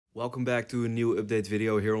Welcome back to a new update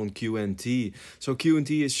video here on QNT. So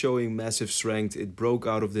QNT is showing massive strength. It broke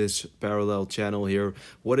out of this parallel channel here.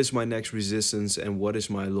 What is my next resistance and what is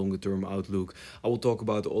my longer term outlook? I will talk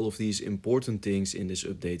about all of these important things in this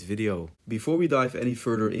update video. Before we dive any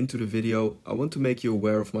further into the video, I want to make you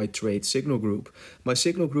aware of my trade signal group. My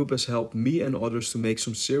signal group has helped me and others to make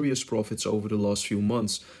some serious profits over the last few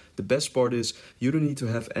months. The best part is you don't need to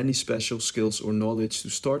have any special skills or knowledge to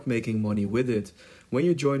start making money with it. When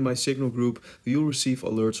you join my signal group, you'll receive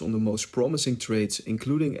alerts on the most promising trades,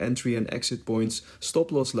 including entry and exit points,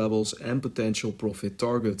 stop loss levels, and potential profit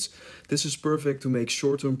targets. This is perfect to make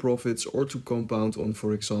short-term profits or to compound on,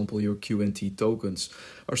 for example, your QNT tokens.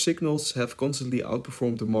 Our signals have constantly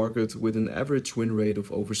outperformed the market with an average win rate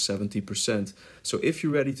of over 70%. So if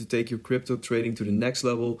you're ready to take your crypto trading to the next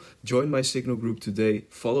level, join my signal group today.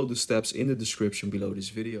 Follow the steps in the description below this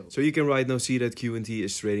video. So you can right now see that QNT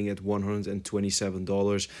is trading at $127.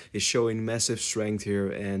 Is showing massive strength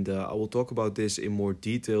here, and I will talk about this in more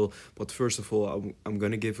detail. But first of all, I'm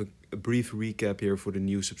gonna give a brief recap here for the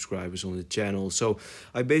new subscribers on the channel. So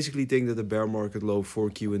I basically think that the bear market low for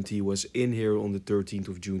QNT was in here on the 13th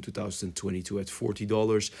of June 2022 at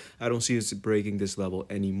 $40. I don't see us breaking this level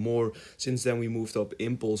anymore. Since then we moved up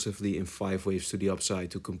impulsively in 5 waves to the upside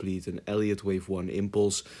to complete an Elliott wave 1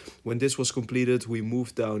 impulse. When this was completed, we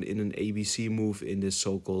moved down in an ABC move in this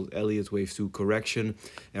so-called Elliott wave 2 correction,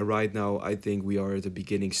 and right now I think we are at the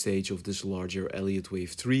beginning stage of this larger Elliott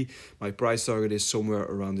wave 3. My price target is somewhere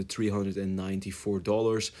around the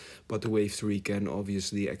 $394, but the wave 3 can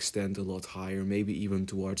obviously extend a lot higher, maybe even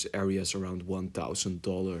towards areas around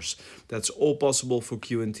 $1,000. That's all possible for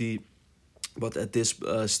QNT. But at this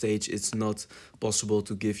stage, it's not possible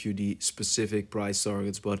to give you the specific price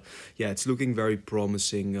targets. But yeah, it's looking very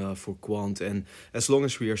promising for Quant. And as long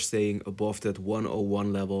as we are staying above that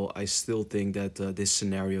 101 level, I still think that this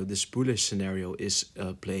scenario, this bullish scenario, is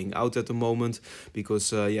playing out at the moment.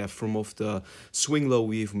 Because yeah, from off the swing low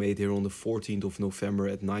we've made here on the 14th of November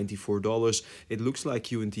at $94, it looks like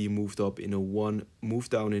QNT moved up in a 1,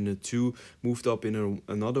 moved down in a 2, moved up in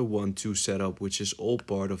another 1-2 setup, which is all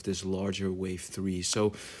part of this larger wave 3.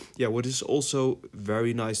 So yeah, what is also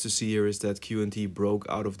very nice to see here is that QNT broke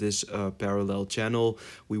out of this parallel channel.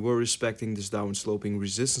 We were respecting this down sloping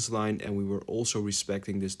resistance line, and we were also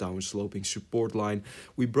respecting this down sloping support line.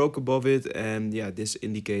 We broke above it, and yeah, this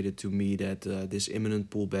indicated to me that this imminent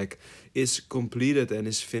pullback is completed and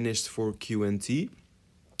is finished for QNT.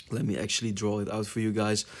 Let me actually draw it out for you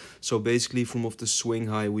guys. So basically from off the swing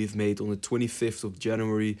high we've made on the 25th of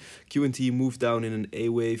January, QNT moved down in an A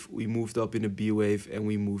wave, we moved up in a B wave, and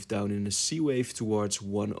we moved down in a C wave towards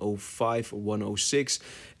 105 or 106.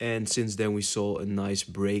 And since then we saw a nice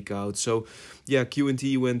breakout. So yeah,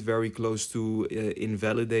 QNT went very close to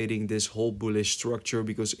invalidating this whole bullish structure,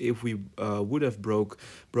 because if we would have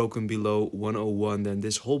broken below 101, then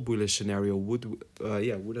this whole bullish scenario would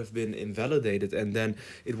have been invalidated, and then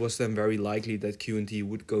it was then very likely that QNT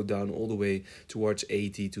would go down all the way towards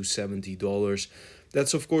 $80 to $70.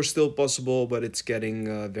 That's of course still possible, but it's getting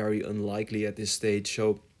very unlikely at this stage.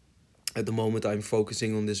 So at the moment, I'm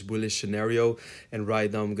focusing on this bullish scenario, and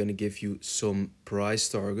right now I'm going to give you some price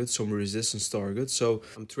targets, some resistance targets. So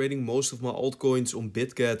I'm trading most of my altcoins on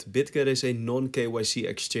BitGet. BitGet is a non-KYC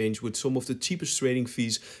exchange with some of the cheapest trading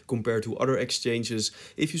fees compared to other exchanges.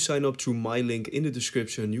 If you sign up through my link in the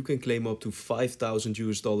description, you can claim up to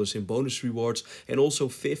 $5,000 in bonus rewards and also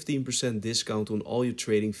 15% discount on all your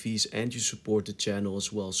trading fees, and you support the channel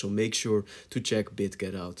as well. So make sure to check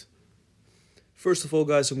BitGet out. First of all,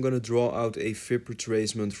 guys, I'm going to draw out a fib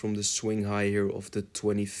retracement from the swing high here of the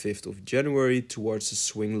 25th of January towards the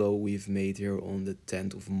swing low we've made here on the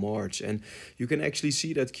 10th of March. And you can actually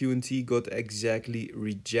see that QNT got exactly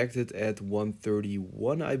rejected at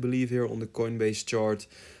 131, I believe, here on the Coinbase chart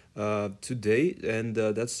today, and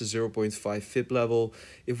that's the 0.5 fib level.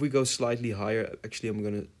 If we go slightly higher, actually I'm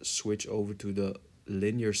going to switch over to the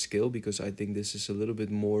linear scale because I think this is a little bit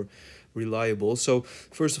more reliable. So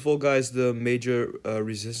first of all, guys, the major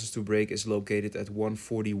resistance to break is located at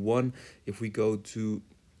 141. If we go to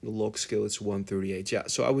the log scale, it's 138. Yeah,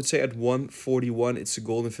 so I would say at 141, it's a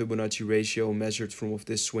golden Fibonacci ratio measured from off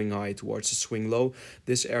this swing high towards the swing low.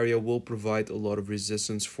 This area will provide a lot of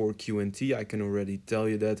resistance for QNT. I can already tell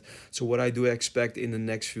you that. So what I do expect in the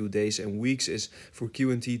next few days and weeks is for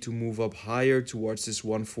QNT to move up higher towards this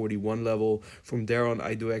 141 level. From there on,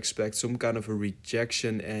 I do expect some kind of a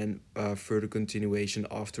rejection and further continuation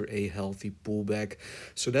after a healthy pullback.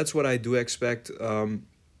 So that's what I do expect.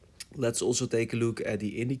 Let's also take a look at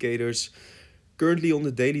the indicators. Currently on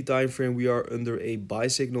the daily time frame, we are under a buy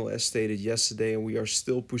signal as stated yesterday, and we are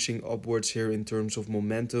still pushing upwards here in terms of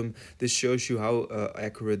momentum. This shows you how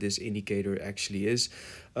accurate this indicator actually is.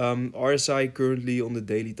 RSI currently on the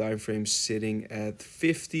daily time frame sitting at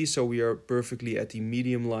 50, so we are perfectly at the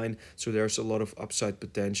medium line, so there's a lot of upside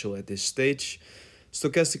potential at this stage.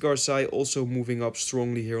 Stochastic RSI also moving up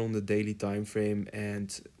strongly here on the daily time frame,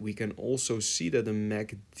 and we can also see that the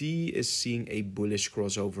MACD is seeing a bullish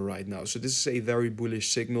crossover right now. So this is a very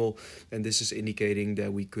bullish signal, and this is indicating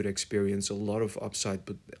that we could experience a lot of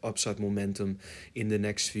upside momentum in the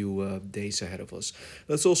next few days ahead of us.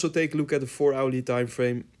 Let's also take a look at the 4-hourly time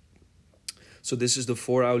frame. So this is the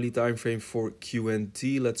 4-hourly time frame for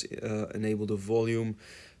QNT. Let's enable the volume.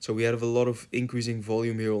 So we have a lot of increasing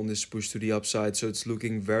volume here on this push to the upside. So it's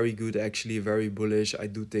looking very good, actually very bullish. I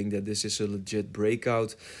do think that this is a legit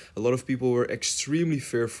breakout. A lot of people were extremely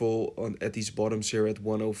fearful at these bottoms here at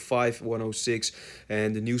 105, 106.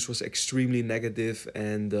 And the news was extremely negative.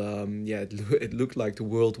 And yeah, it looked like the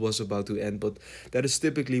world was about to end. But that is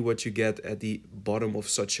typically what you get at the bottom of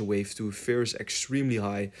such a wave too. Fear is extremely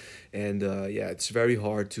high. And yeah, it's very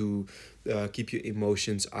hard to keep your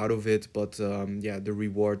emotions out of it, but yeah, the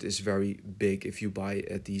reward is very big if you buy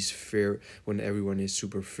at these when everyone is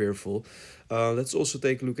super fearful. Let's also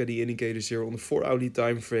take a look at the indicators here on the 4-hourly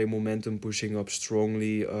time frame. Momentum pushing up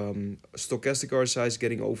strongly. Stochastic RSI is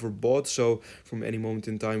getting overbought, so from any moment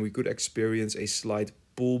in time we could experience a slight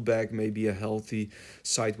pullback, maybe a healthy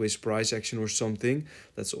sideways price action or something.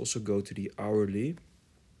 Let's also go to the hourly.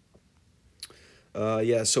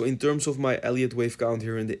 Yeah, so in terms of my Elliott wave count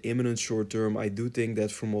here in the imminent short term, I do think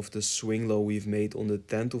that from off the swing low we've made on the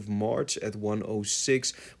 10th of March at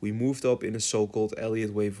 106, we moved up in a so-called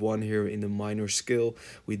Elliott wave 1 here in the minor scale.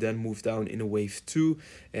 We then moved down in a wave 2,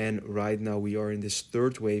 and right now we are in this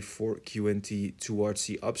third wave for QNT towards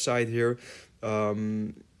the upside here.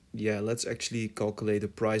 Yeah, let's actually calculate the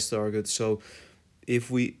price target. So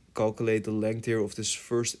if we calculate the length here of this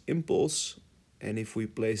first impulse, and if we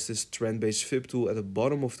place this trend-based fib tool at the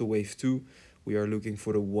bottom of the wave 2, we are looking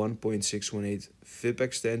for the 1.618 fib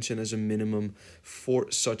extension as a minimum for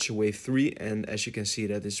such a wave 3. And as you can see,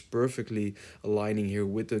 that is perfectly aligning here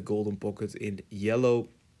with the golden pocket in yellow.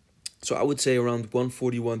 So I would say around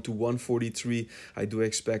 141 to 143, I do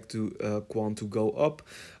expect Quant to go up.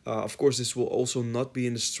 Of course, this will also not be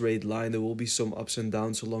in a straight line. There will be some ups and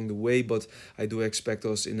downs along the way, but I do expect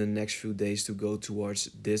us in the next few days to go towards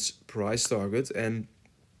this price target. And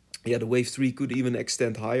yeah, the wave 3 could even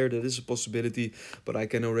extend higher. That is a possibility, but I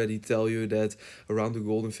can already tell you that around the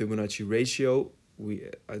golden Fibonacci ratio,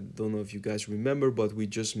 I don't know if you guys remember, but we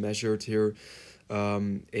just measured here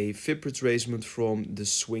a fib retracement from the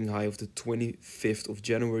swing high of the 25th of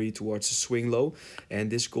January towards the swing low,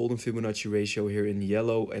 and this golden Fibonacci ratio here in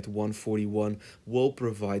yellow at 141 will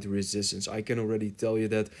provide resistance. I can already tell you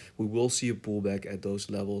that we will see a pullback at those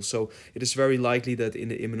levels, so it is very likely that in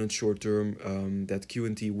the imminent short term that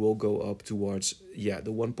QNT will go up towards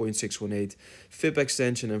the 1.618 fib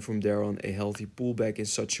extension, and from there on a healthy pullback in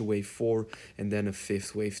such a wave 4 and then a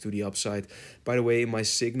fifth wave to the upside. By the way, in my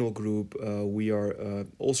signal group we are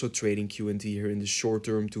also trading QNT here in the short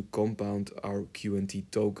term to compound our QNT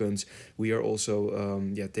tokens. We are also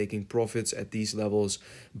taking profits at these levels,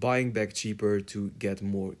 buying back cheaper to get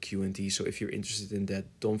more QNT. So if you're interested in that,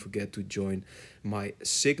 don't forget to join my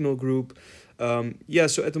signal group.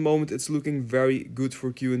 So at the moment it's looking very good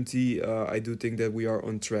for QNT. I do think that we are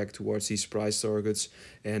on track towards these price targets,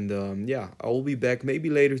 and I will be back maybe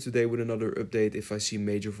later today with another update if I see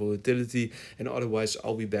major volatility, and otherwise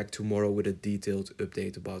I'll be back tomorrow with a detailed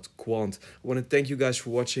update about Quant. I want to thank you guys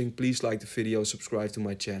for watching. Please like the video, subscribe to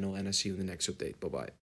my channel, and I see you in the next update. Bye bye.